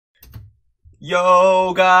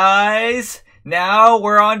Yo guys! Now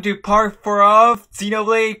we're on to part 4 of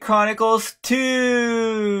Xenoblade Chronicles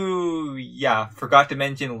 2! Yeah, forgot to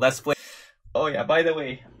mention Let's Play. Oh yeah, by the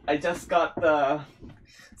way, I just got the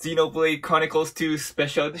Xenoblade Chronicles 2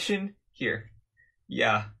 Special Edition here.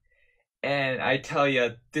 Yeah. And I tell ya,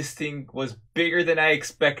 this thing was bigger than I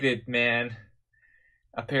expected, man.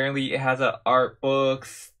 Apparently it has a art book,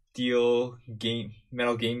 steel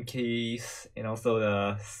metal game case, and also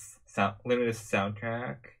the limited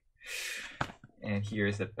soundtrack. And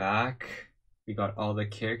here's the back. We got all the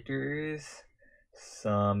characters,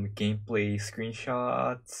 some gameplay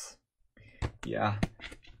screenshots. Yeah,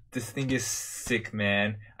 this thing is sick,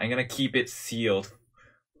 man. I'm gonna keep it sealed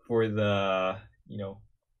for the,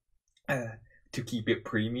 to keep it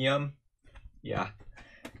premium. Yeah,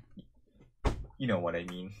 you know what I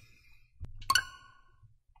mean.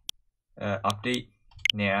 Update?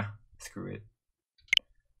 Nah, screw it.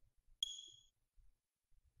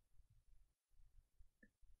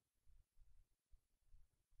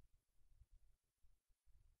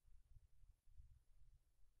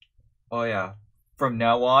 Oh yeah, from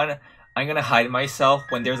now on, I'm gonna hide myself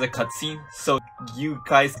when there's a cutscene so you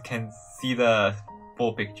guys can see the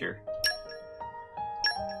full picture.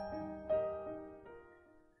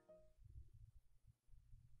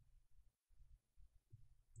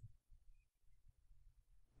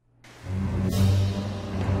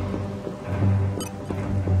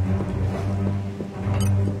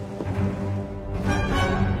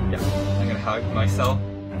 Yeah, I'm gonna hide myself.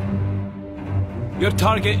 Your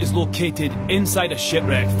target is located inside a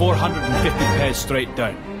shipwreck 450 pes straight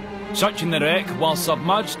down. Searching the wreck while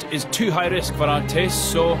submerged is too high risk for our tastes,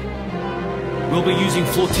 so we'll be using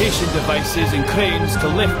flotation devices and cranes to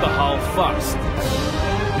lift the hull first.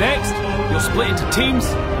 Next, you'll split into teams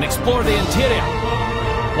and explore the interior.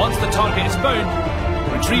 Once the target is found,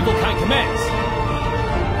 retrieval can commence.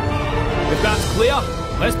 If that's clear,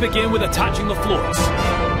 let's begin with attaching the floats.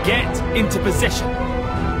 Get into position.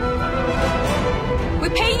 We're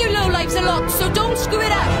paying you lowlifes a lot, so don't screw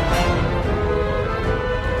it up!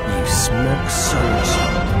 You smug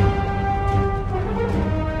soldier.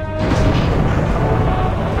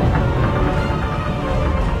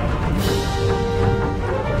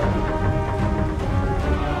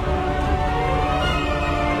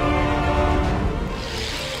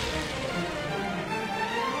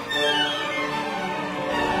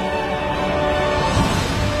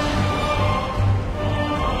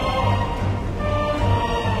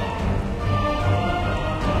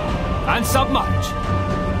 And submerge.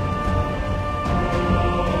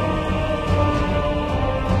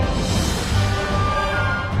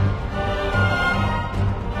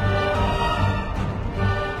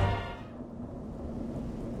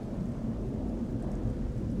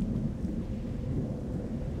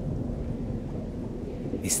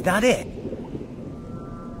 Is that it?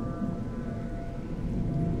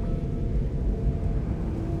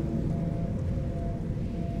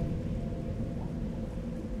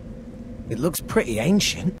 It looks pretty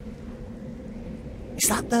ancient. Is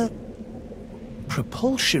that the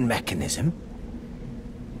propulsion mechanism?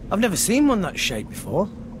 I've never seen one that shape before.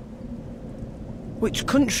 Which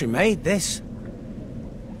country made this?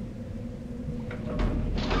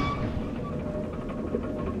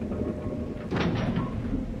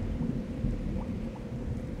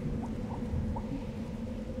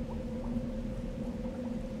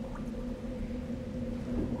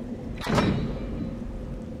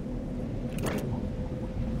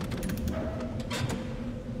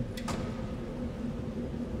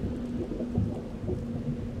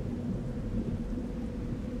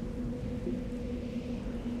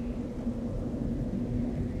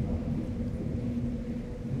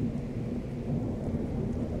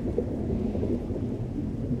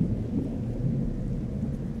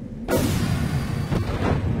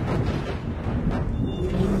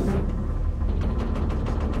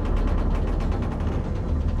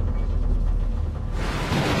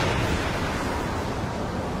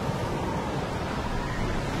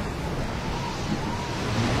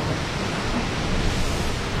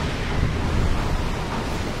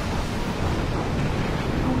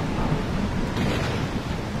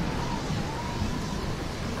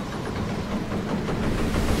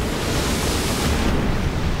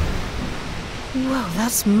 Whoa,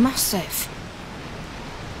 that's massive.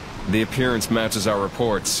 The appearance matches our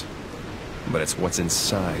reports, but it's what's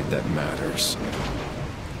inside that matters.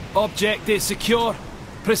 Object is secure.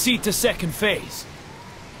 Proceed to second phase.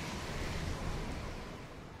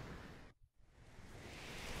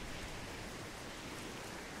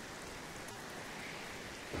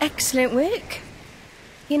 Excellent work.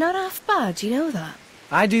 You're not half bad, you know that?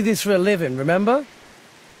 I do this for a living, remember?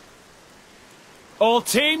 All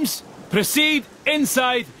teams, proceed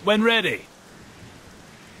inside when ready.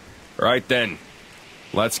 Right then.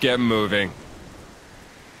 Let's get moving.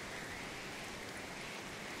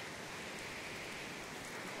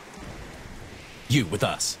 You with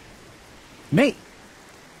us. Me?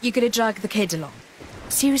 You gonna drag the kid along?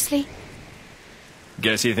 Seriously?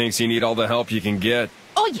 Guess he thinks you need all the help you can get.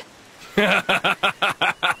 Oh, yeah.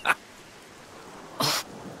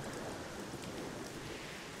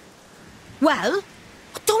 Well,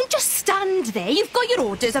 don't just stand there. You've got your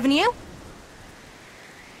orders, haven't you?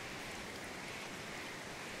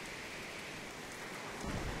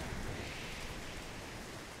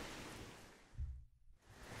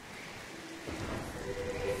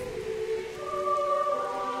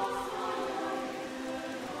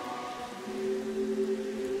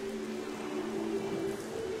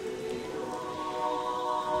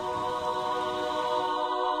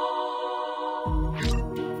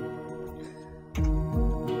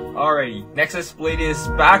 Alrighty, Xenoblade is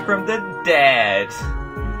back from the dead.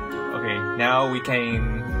 Okay, now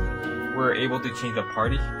we're able to change the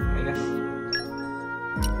party, I guess.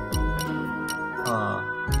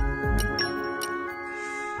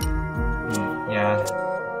 Yeah,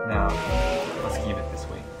 no, let's keep it this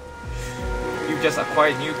way. You've just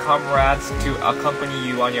acquired new comrades to accompany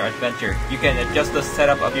you on your adventure. You can adjust the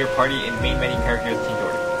setup of your party in main menu characters change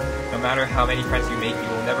order. No matter how many friends you make, you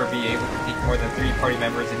will never be able to take more than 3 party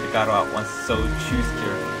members into battle at once, so choose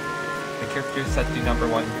carefully. The character set to number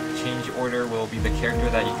 1 change order will be the character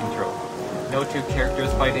that you control. No 2 characters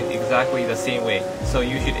fight in exactly the same way, so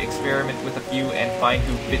you should experiment with a few and find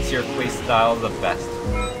who fits your playstyle the best.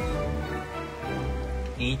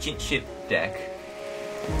 Ancient ship deck.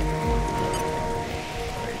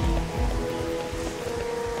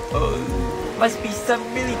 Oh, must be some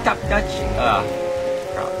really top-notch.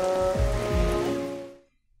 Crap.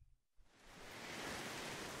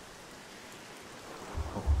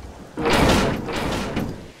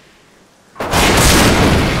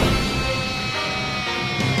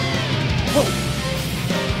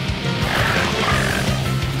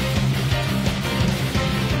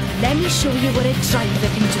 Let me show you what a driver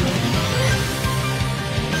can do.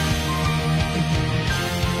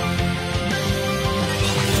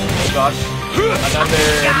 Gosh, another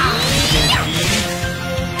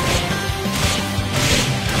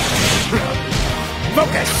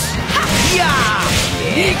Focus! Yeah!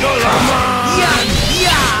 Eagle armor!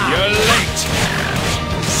 Yeah! You're late!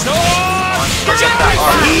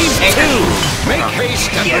 Heave two! Make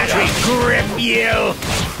haste and retreat! Grip you!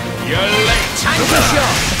 You're late! Angle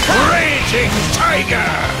shot! Raging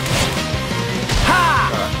tiger! Ha!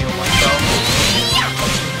 heal myself.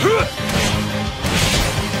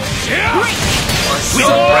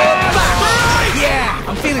 Yeah!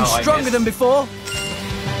 I'm feeling Oh, I stronger missed. than before.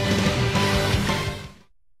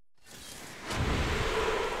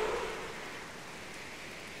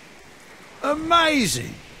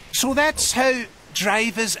 Amazing. So that's how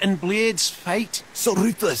drivers and blades fight? So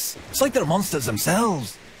ruthless. It's like they're monsters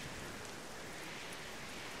themselves.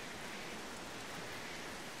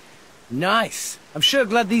 Nice. I'm sure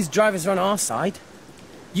glad these drivers are on our side.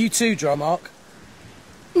 You too, Dromark.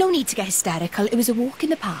 No need to get hysterical. It was a walk in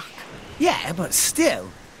the park. Yeah, but still.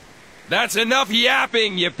 That's enough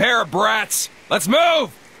yapping, you pair of brats! Let's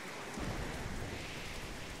move!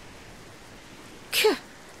 Phew.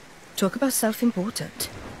 Talk about self-important.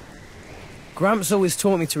 Gramps always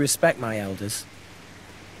taught me to respect my elders.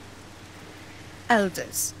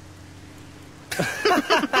 Elders.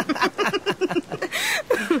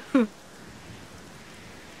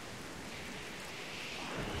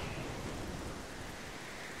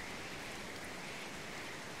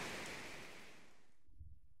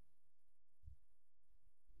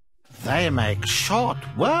 They make short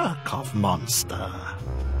work of monster.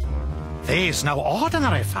 These no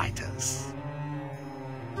ordinary fighters.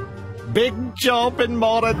 Big job in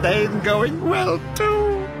Moradane going well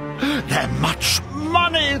too. There's much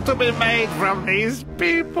money to be made from these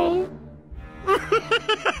people.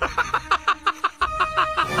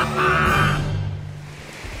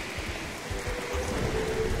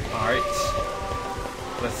 Alright.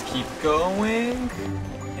 Let's keep going.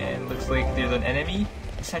 And looks like there's an enemy.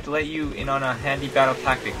 It's time to let you in on a handy battle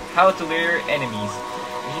tactic. How to lure enemies.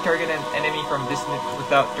 If you target an enemy from distance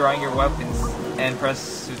without drawing your weapons and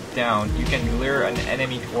press down, you can lure an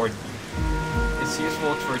enemy towards you. It's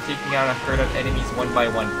useful for taking out a herd of enemies one by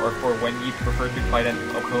one, or for when you prefer to fight an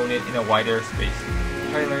opponent in a wider space.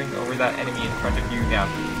 Try luring over that enemy in front of you now.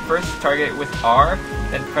 First, target it with R,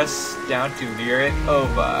 then press down to lure it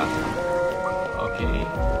over. Okay.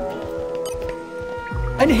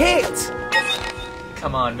 And hit!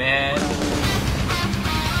 Come on, man.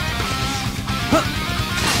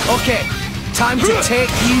 Okay, time to take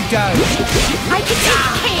you down. I can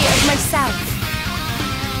take care of myself.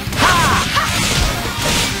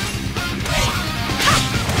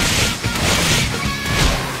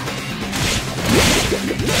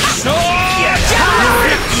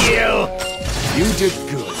 You did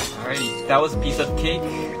good. Alrighty, that was a piece of cake.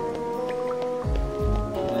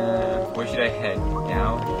 Where should I head?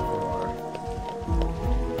 Down? Or...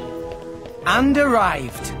 And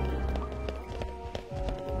arrived.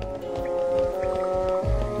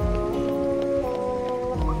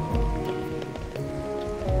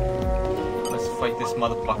 Let's fight this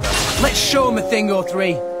motherfucker. Let's show him a thing or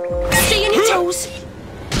three. Stay on your toes.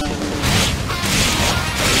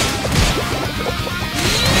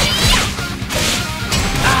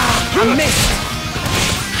 I missed.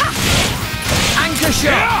 Anchor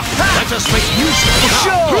shot. Let us make use of it.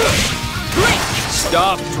 Sure.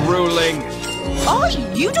 Stop drooling. Oh,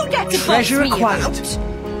 you don't get to Treasure boss me acquired. about.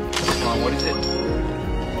 Come on, what is it?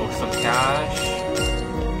 Oh, some cash.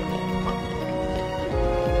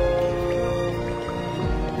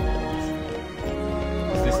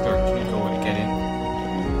 Is this door? Can you go and get in?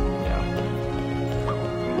 Yeah.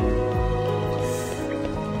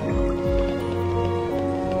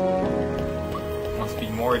 Must be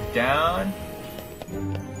more down.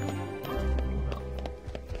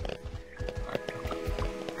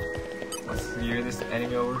 Let's clear this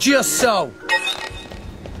enemy over. Just so.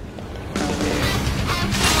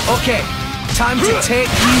 Okay, time to take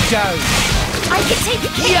you down. I can take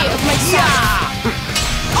care of myself.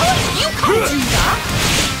 Oh, you can't do that.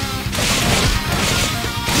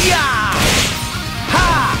 Yeah! Ha!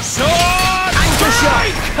 Sword! Anchor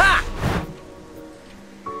shot! Ha!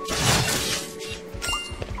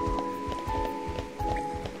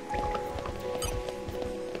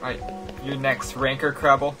 Alright, you're next, Ranker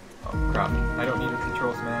Crabble. Oh crap, I don't need the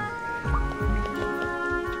controls, man.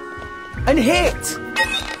 And hit!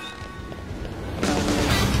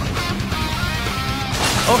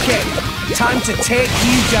 Okay, time to take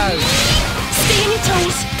you down. Stay on your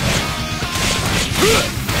toes.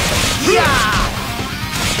 Yeah!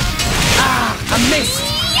 Ah, I missed.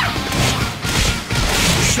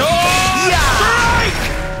 Yeah!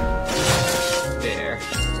 There.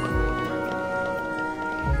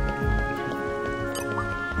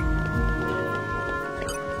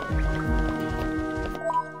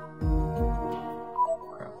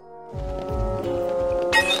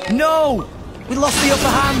 No! We lost the upper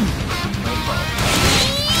hand. No problem.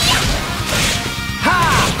 Ha!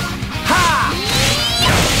 Ha!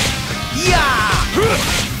 Yeah!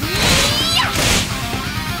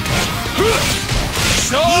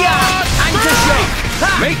 Yeah! Anchor shot!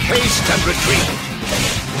 Ha! Make haste and retreat.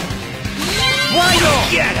 Why not?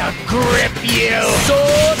 Get a grip, you!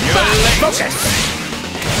 Sword back! Focus!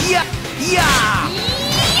 Yeah! Yeah!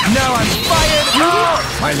 Now I'm fired! Oh!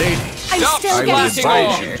 My lady, I'm still I will getting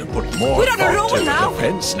advise sore. you to put more We're on a thought roll to the now.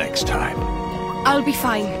 defense next time. I'll be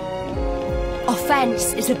fine.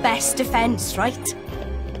 Offense is the best defense, right?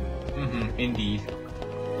 Indeed.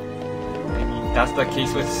 I mean, that's the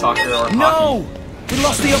case with soccer or hockey. No! We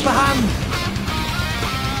lost the upper hand!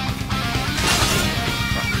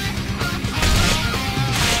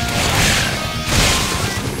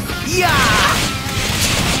 Yeah!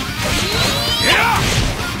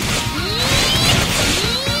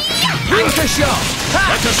 Anchor shot!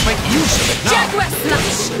 Let us make use of it now. Jaguar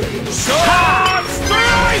slash! Sword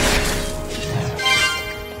strike!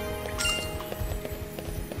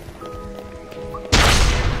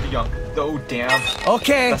 Young. Oh, damn.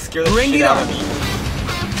 Okay, That scared the bring shit it out on. of me.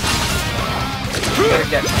 Better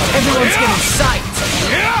get Everyone's getting sight.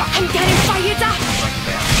 I'm getting fired up!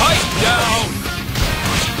 Pipe down.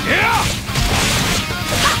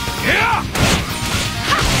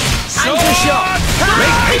 Anchor shot!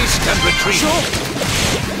 Make haste and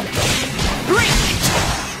retreat.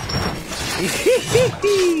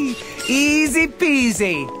 Easy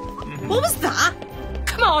peasy. What was that?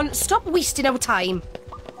 Come on, stop wasting our time.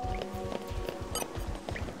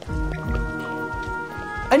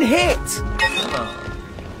 And hit!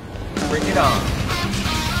 Bring it on.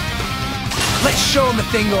 Let's show him a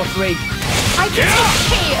thing or three. I can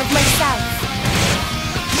take care of myself.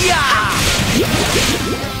 Yeah!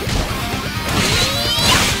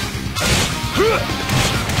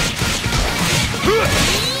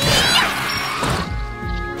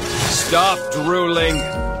 Stop drooling.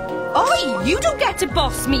 Oh, you don't get to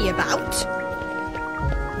boss me about.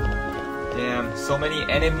 Damn, so many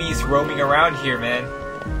enemies roaming around here, man.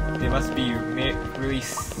 They must be really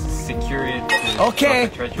secured. Okay,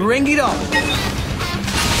 bring it on.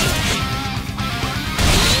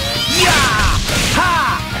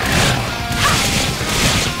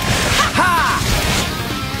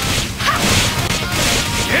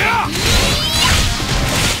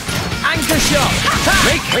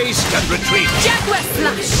 haste and retreat! Jaguar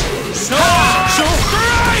slash!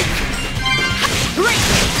 Strike! Break!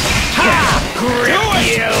 Grip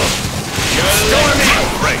you! Stormy!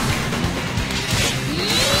 Break!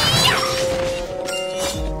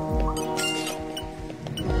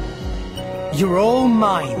 You're all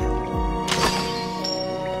mine.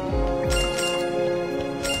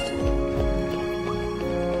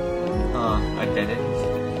 I didn't.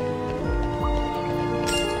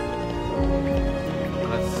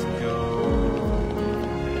 Let's go.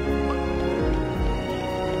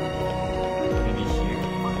 Maybe here.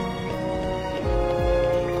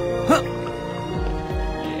 Huh.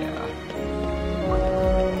 Yeah.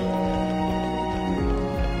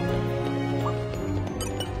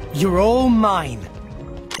 You're all mine.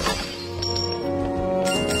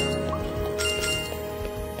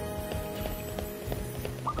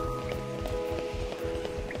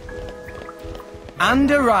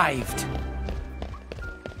 And arrived.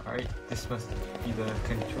 Alright, this must be the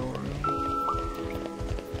control room.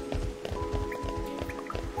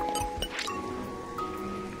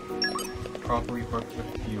 Properly work with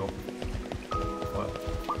fuel. What?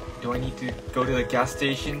 Do I need to go to the gas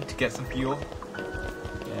station to get some fuel?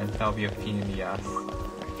 Yeah, that'll be a pain in the ass.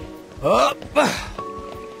 Up.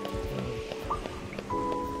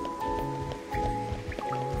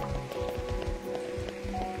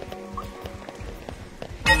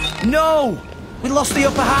 No! We lost the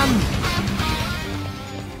upper hand!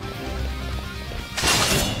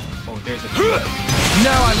 Oh, there's a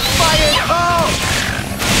Now I'm fired! Oh!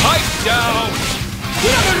 Pipe down!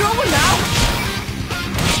 You're on a roll now!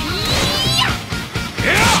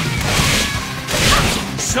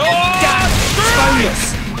 Sword!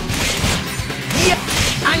 Bonus! Yeah!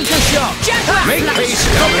 Anchor shot! Jaguar Make slash! haste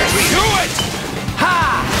and retreat! Do it!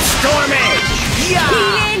 Ha! Storm edge! Yeah!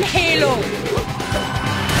 Healing halo!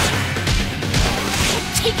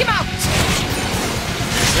 Take him out!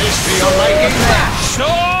 This to your liking?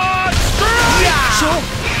 Sword! Strike! Yeah!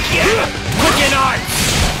 Yeah! Quicken arts!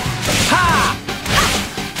 Ha!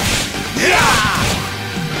 Yeah!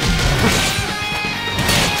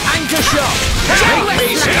 Anchor shot! Make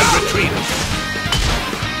haste and retreat!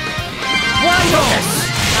 One more!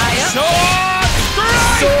 Sword!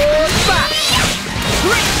 Strike! Sword back!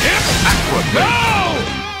 Hip! Backward! No!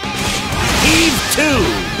 Heave two!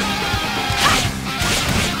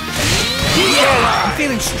 Yeah! I'm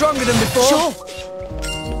feeling stronger than before. Sure.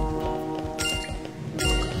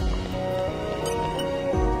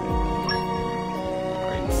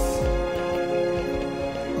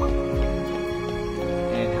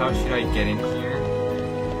 And how should I get in here?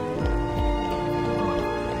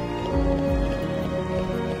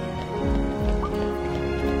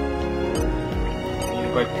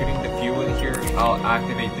 Either by putting the fuel in here, I'll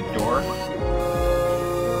activate the door.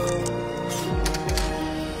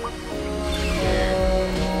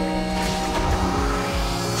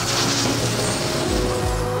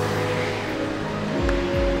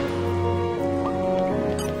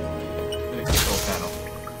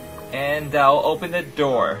 And I'll open the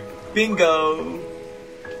door. Bingo!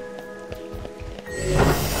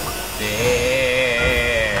 There!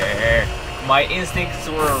 My instincts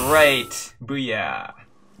were right. Booyah!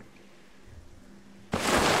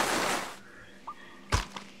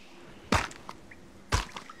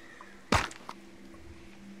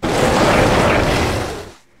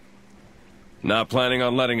 Not planning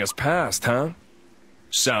on letting us past, huh?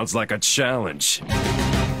 Sounds like a challenge.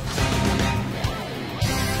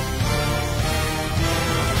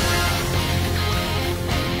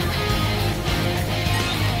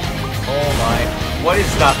 Oh my. What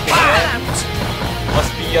is that thing, man?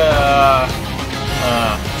 Must be I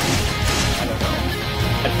don't know.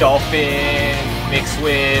 A dolphin mixed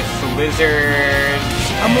with a lizard.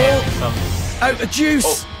 I'm all some... out of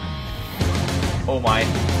juice. Oh my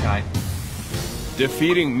god.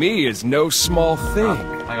 Defeating me is no small thing.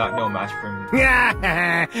 I got no match for him.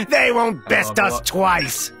 They won't best us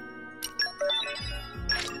twice.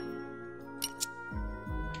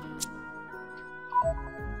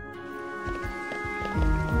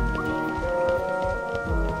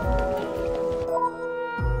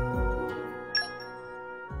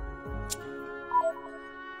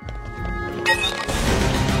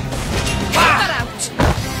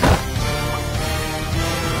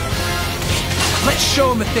 Let's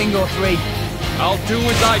show him a thing or three. I'll do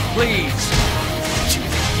as I please.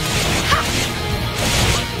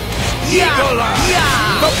 Yeah!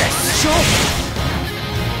 Yeah! Focus! Sure!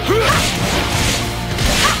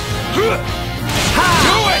 Do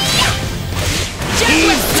it!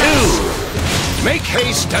 Heave two! Make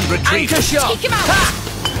haste and retreat! Anchor shot! Take him out!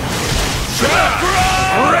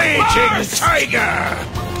 Raging tiger!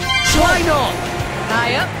 Why not?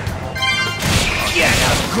 High up. Get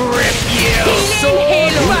a grip, you! Healing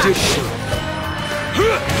halo.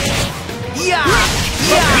 Yeah!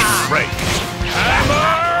 Break.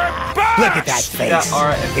 Hammer burst! Look at that face. That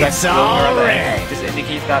aura effect It's lower all the red. enemy. This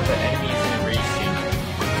indicates that the enemy is enraging.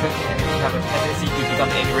 Because the enemy have a tendency to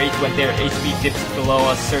become enraged when their HP dips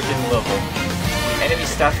below a certain level. Enemy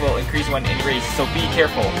stats will increase when enraged, so be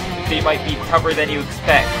careful. They might be tougher than you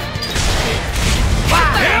expect.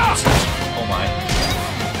 Oh my.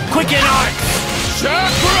 Quicken art! Chakra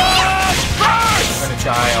burst! I'm gonna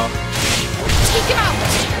die off. Take him out.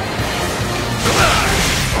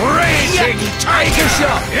 Raging tiger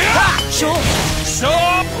shot! Yeah! Sure! So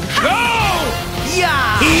go!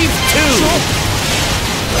 Yeah! Heave two!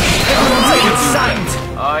 Everyone take it sight!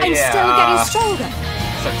 Oh I'm yeah. still getting stronger.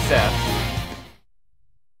 Success.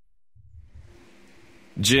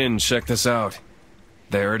 Jin, check this out.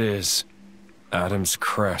 There it is. Adam's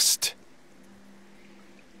crest.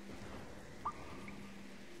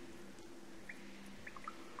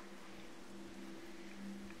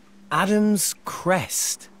 Adam's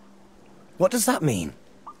crest? What does that mean?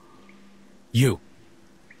 You.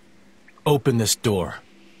 Open this door.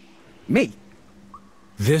 Me?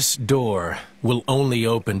 This door will only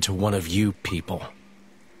open to one of you people.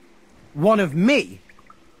 One of me?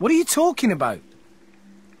 What are you talking about?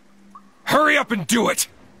 Hurry up and do it!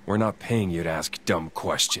 We're not paying you to ask dumb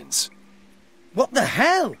questions. What the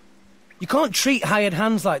hell? You can't treat hired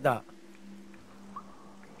hands like that.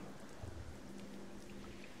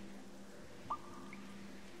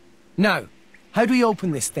 Now, how do we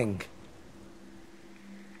open this thing?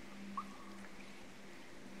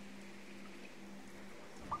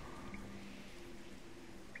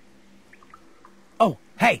 Oh,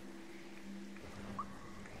 hey!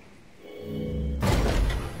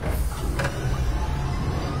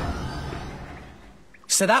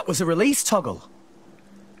 So that was a release toggle.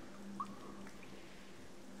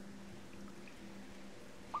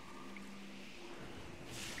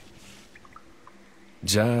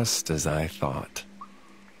 Just as I thought.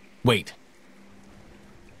 Wait.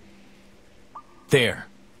 There.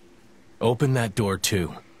 Open that door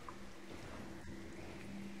too.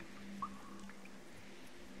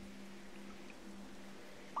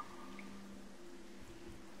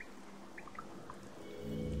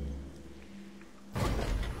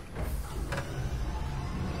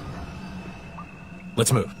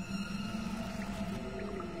 Let's move.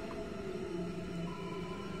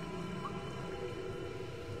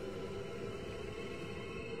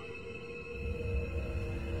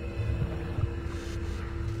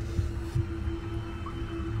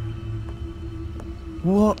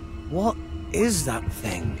 What is that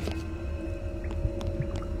thing?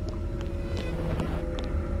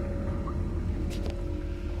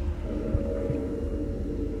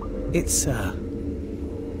 It's a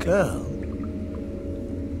girl.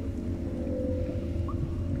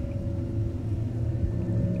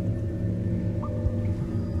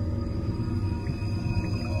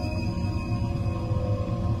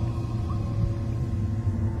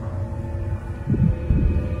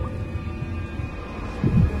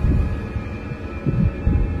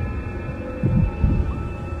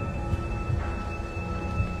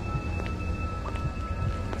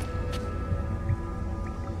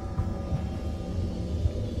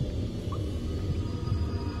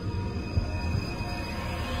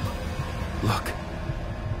 Look.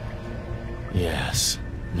 Yes,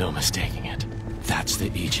 no mistaking it. That's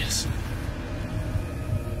the Aegis.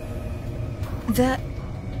 The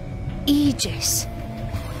Aegis.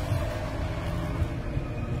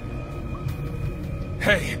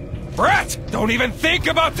 Hey, Brett! Don't even think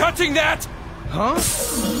about touching that! Huh?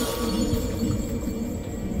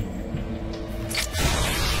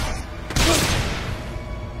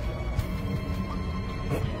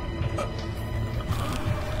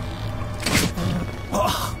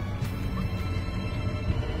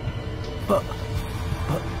 But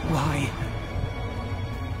why?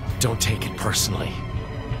 Don't take it personally.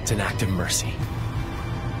 It's an act of mercy.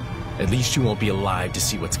 At least you won't be alive to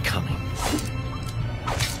see what's coming.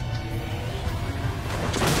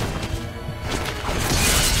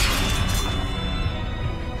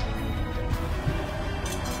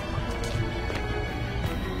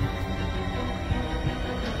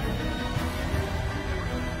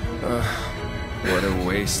 What a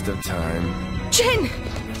waste of time. Jin!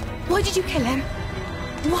 Why did you kill him?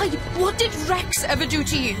 Why? What did Rex ever do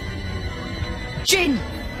to you? Jin!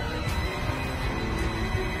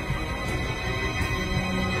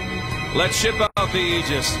 Let's ship out the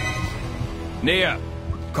Aegis. Nia,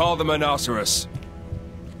 call the Monoceros.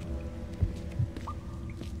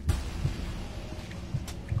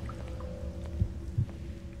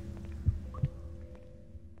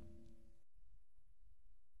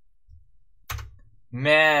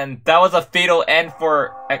 Man, that was a fatal end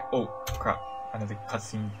for... Oh, crap. Another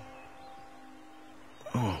cutscene.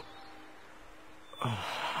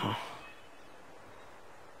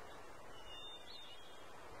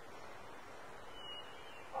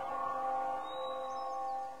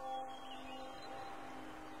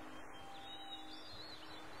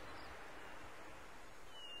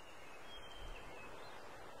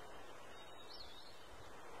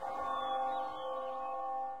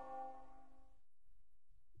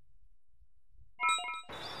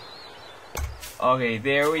 Okay,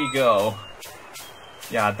 there we go.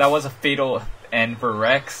 Yeah, that was a fatal end for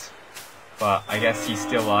Rex. But I guess he's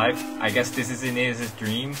still alive. I guess this is in his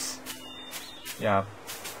dreams. Yeah.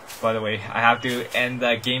 By the way, I have to end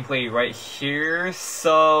the gameplay right here.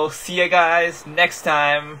 So, see ya guys next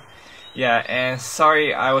time. Yeah, and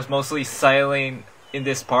sorry I was mostly silent in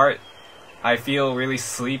this part. I feel really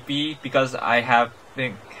sleepy because I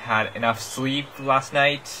haven't had enough sleep last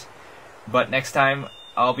night. But next time,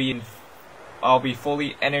 I'll be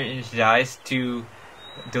fully energized to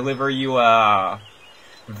deliver you a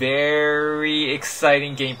very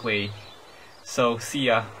exciting gameplay. So see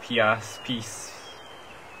ya. Peace.